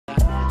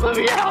Let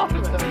me out!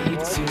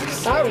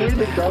 How are we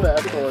the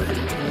dumbass for?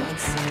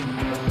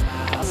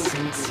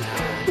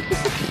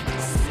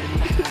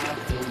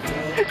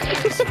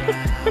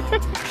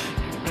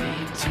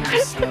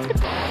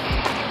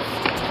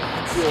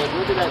 Dude,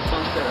 look at that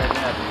sunset right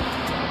now.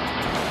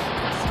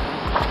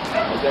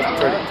 That's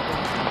pretty.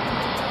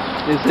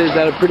 Is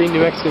that a pretty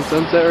New Mexican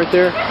sunset right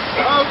there?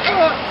 Oh,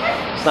 fuck!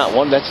 It's not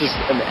one, that's just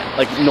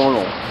like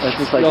normal. That's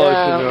just like,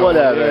 normal,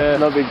 whatever, yeah.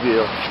 no big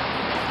deal.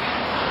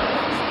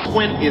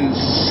 Went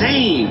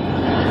insane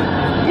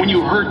when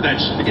you heard that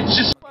shit. It's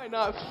just. Why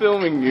not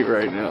filming you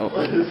right now?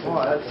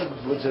 Well, that's a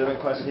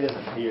legitimate question. He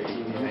doesn't hear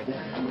anything.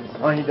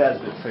 All he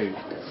does is food.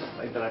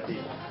 Like that I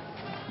eat.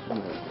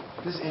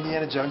 This is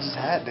Indiana Jones's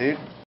hat, dude.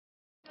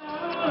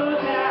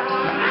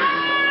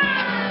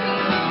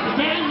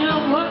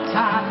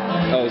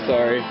 Oh,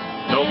 sorry.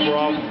 No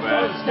problem,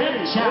 man.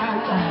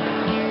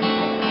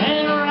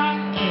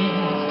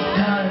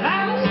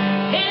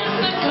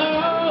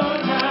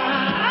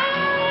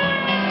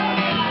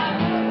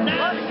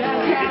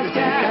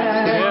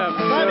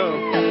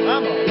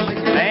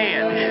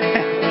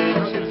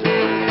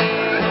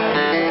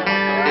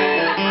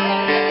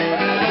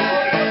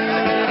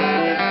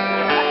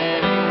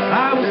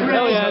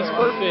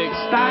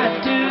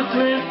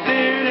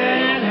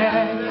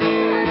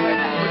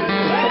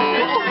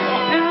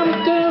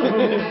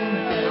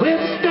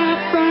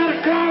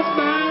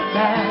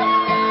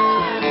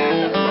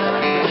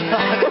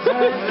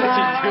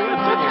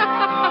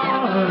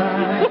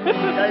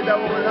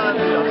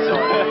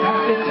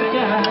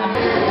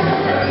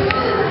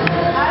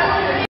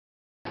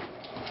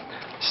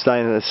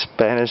 Staying in the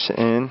Spanish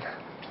Inn.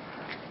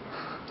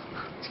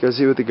 Let's go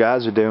see what the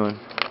guys are doing.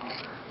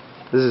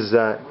 This is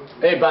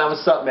Hey, Brian,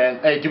 what's up, man?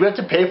 Hey, do we have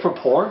to pay for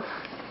porn?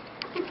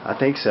 I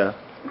think so.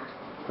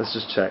 Let's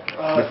just check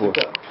before.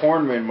 That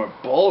porn made my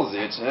balls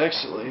itch,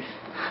 actually.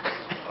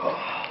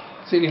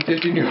 Seeing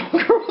 15-year-old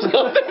girls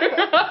out there.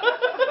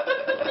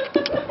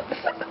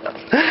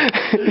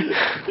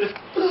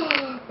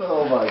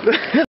 Oh my god.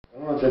 I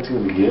don't know if that's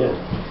gonna be good.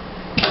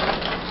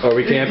 Are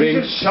we camping?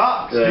 These are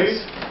shocks,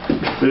 Yes.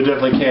 They're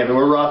definitely camping.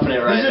 We're roughing it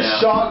right dude. These now.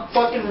 are shock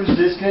fucking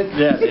resistant.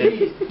 Yeah,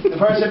 dude. The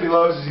person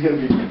below us is gonna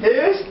be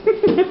pissed.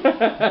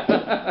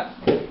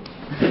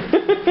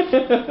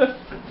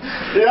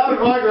 Dude, I was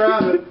walking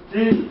around the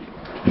dude.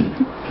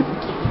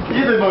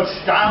 You're the most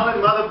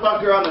stylish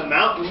motherfucker on the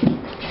mountain.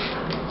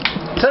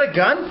 Is that a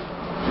gun?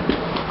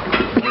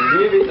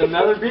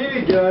 Another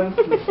BB gun.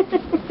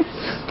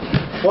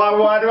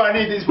 Why do I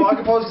need these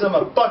pocket poles? Because I'm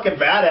a fucking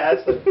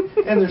badass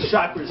and they're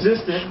shock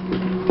resistant.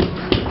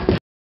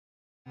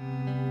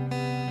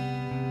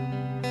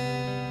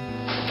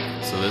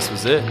 So this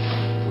was it.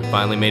 We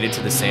finally made it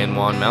to the San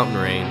Juan mountain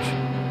range.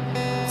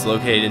 It's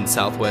located in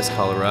southwest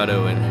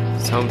Colorado and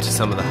it's home to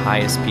some of the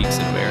highest peaks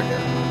in America.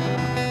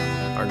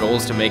 Our goal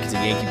is to make it to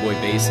Yankee Boy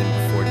Basin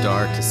before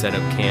dark to set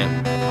up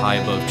camp high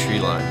above tree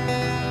line.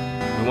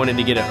 We wanted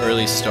to get an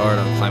early start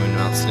on climbing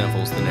Mount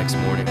Sniffles the next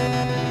morning,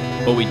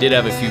 but we did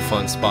have a few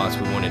fun spots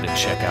we wanted to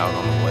check out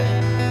on the way.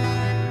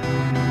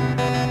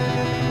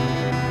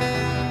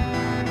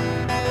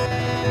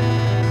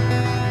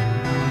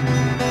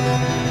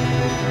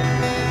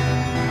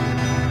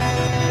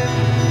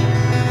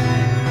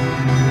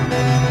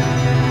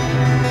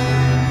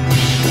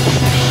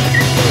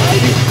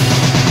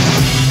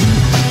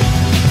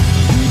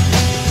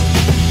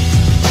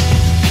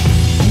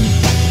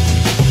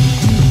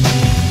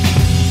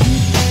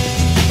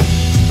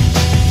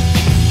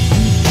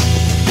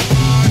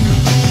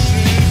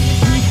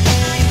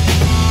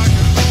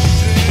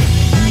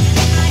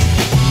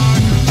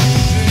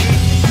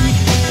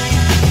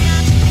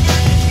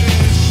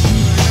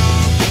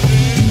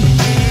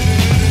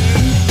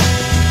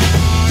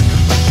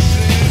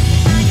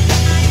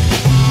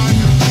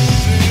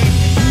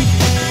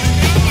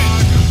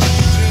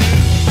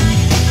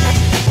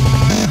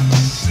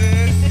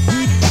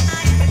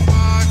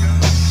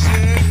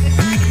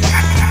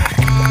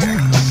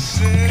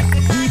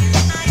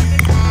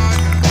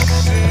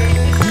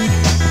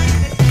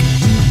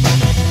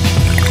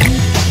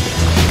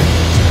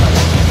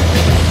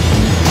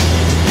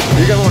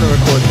 You're gonna want to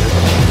record this.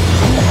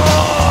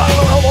 Oh, I don't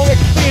know how long I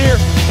can be here.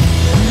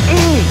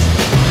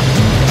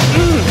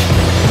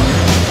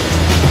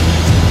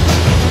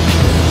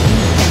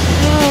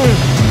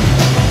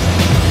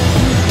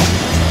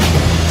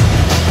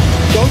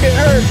 Don't get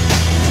hurt.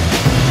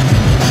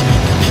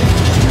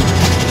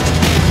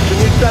 Can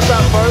you step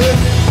out further?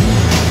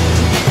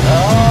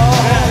 Oh,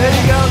 yeah, there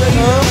you go. There you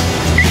go.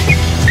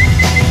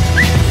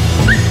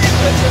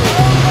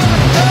 Oh my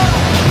God.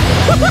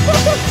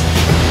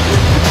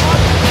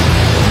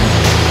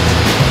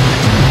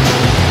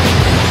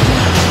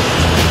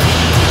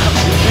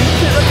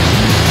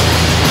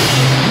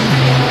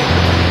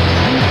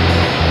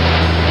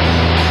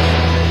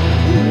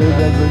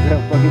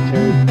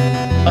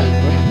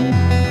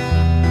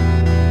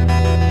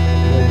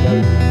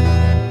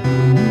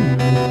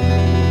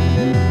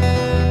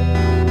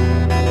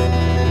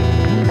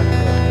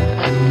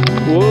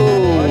 Whoa.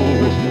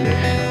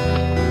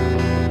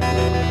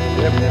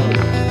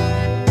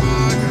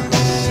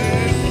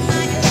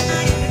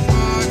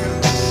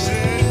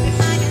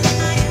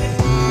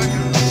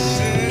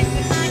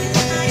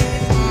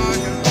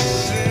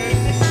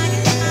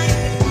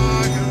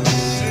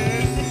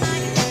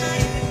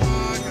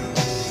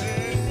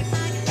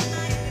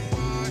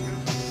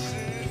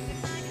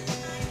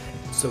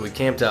 So we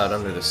camped out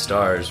under the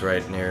stars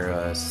right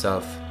near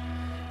South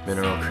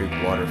Mineral Creek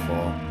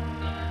Waterfall,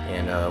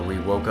 and we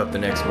woke up the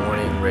next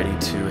morning ready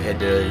to head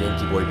to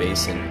Yankee Boy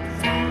Basin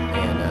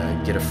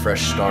and get a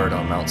fresh start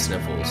on Mount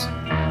Sniffles.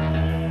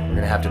 We're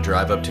gonna have to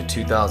drive up to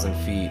 2,000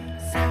 feet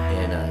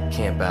and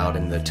camp out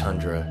in the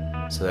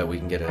tundra so that we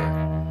can get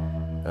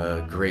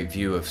a great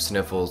view of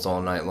Sniffles all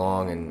night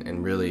long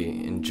and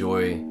really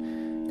enjoy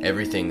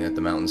everything that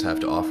the mountains have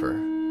to offer.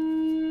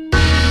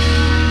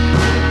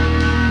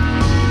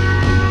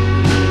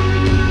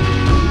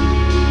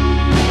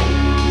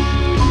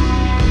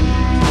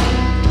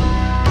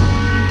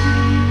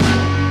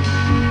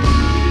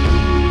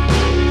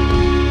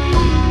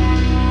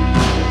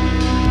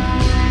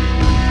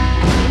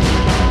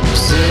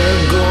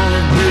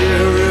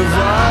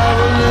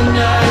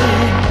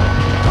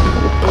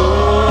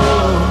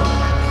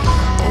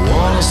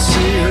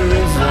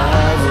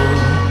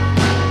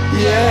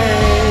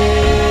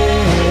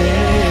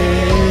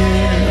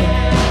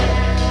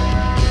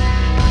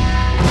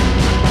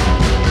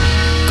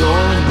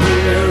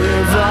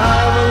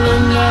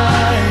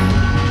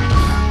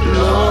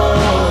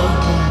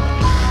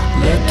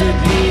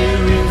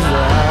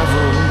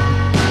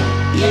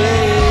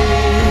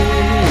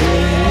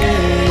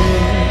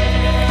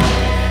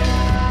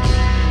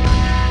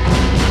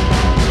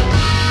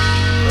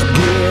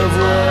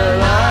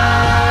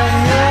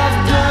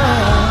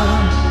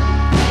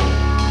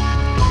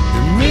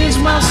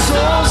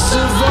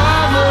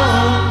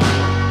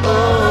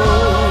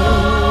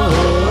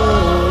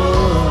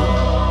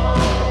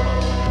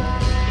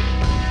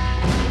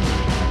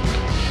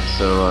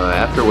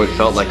 After what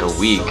felt like a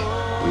week,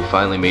 we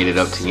finally made it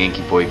up to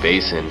Yankee Boy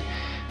Basin,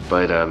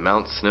 but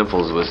Mount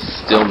Sniffles was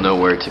still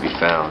nowhere to be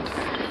found.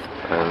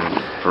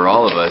 For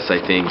all of us, I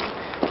think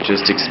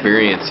just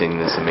experiencing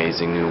this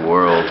amazing new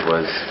world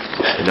was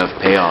enough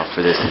payoff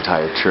for this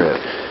entire trip.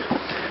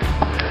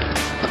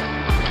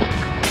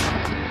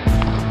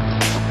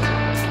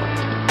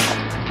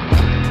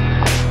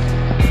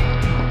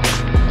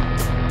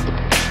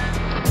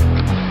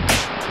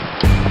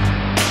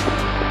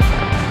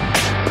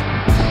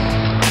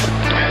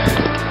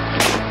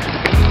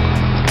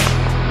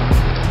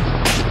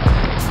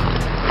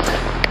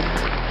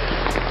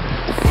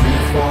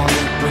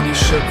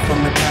 Shook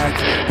from the pack,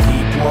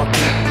 keep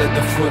walking, let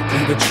the foot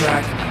leave a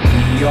track.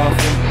 We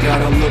often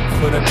gotta look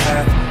for the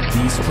path.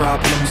 These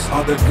problems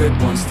are the good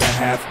ones to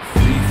have.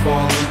 Free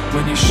falling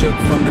when you shook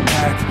from the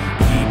pack.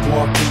 Keep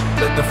walking,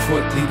 let the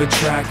foot leave a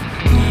track.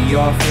 We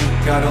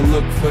often gotta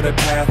look for the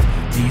path.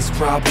 These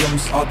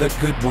problems are the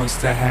good ones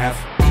to have.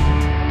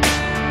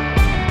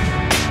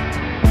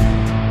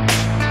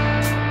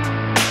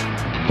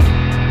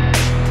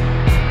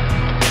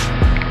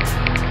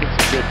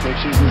 Good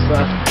pictures and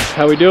stuff.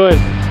 How we doing?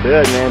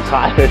 Good, man.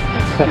 Tired.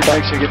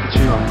 Make sure you get the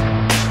chew on.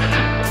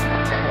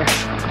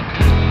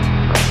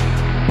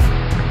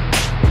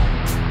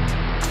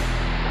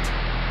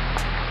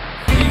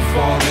 Free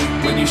falling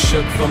when you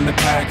shook from the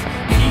pack.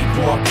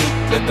 Keep walking,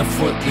 let the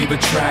foot leave a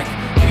track.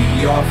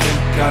 We often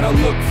gotta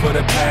look for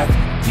the path.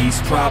 These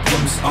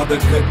problems are the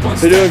good ones.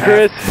 How you doing,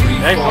 Chris?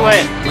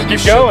 Excellent. Let's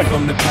keep going.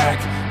 From the pack.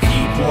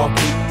 Keep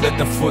walking, let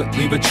the foot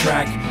leave a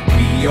track.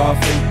 We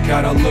often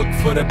gotta look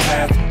for the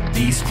path.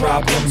 These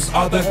problems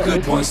are the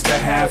good ones to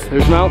have.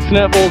 There's Mount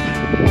Sniffles.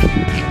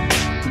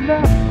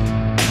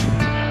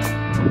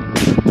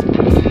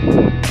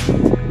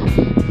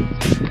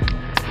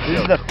 This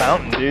is the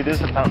fountain, dude.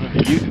 This is the fountain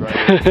of youth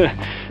right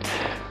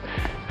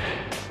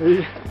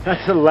here.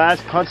 That's the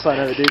last punchline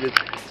of it, dude. It's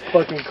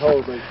fucking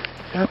cold. Like,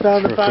 I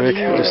found the fountain of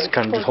youth. Just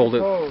kind of hold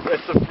it.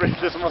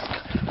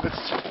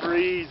 It's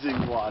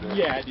freezing water.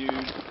 Yeah, dude.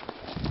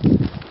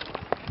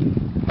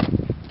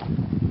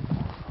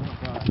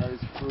 That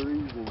is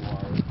freezing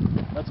water.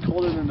 That's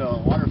colder than the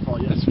waterfall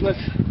yesterday.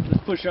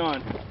 Let's push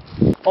on.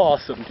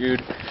 Awesome,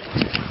 dude.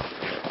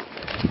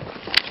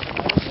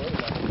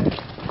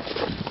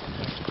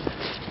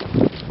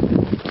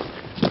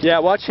 Yeah,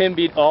 watch him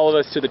beat all of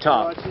us to the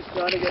top. Oh, it's just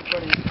trying to get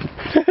funny.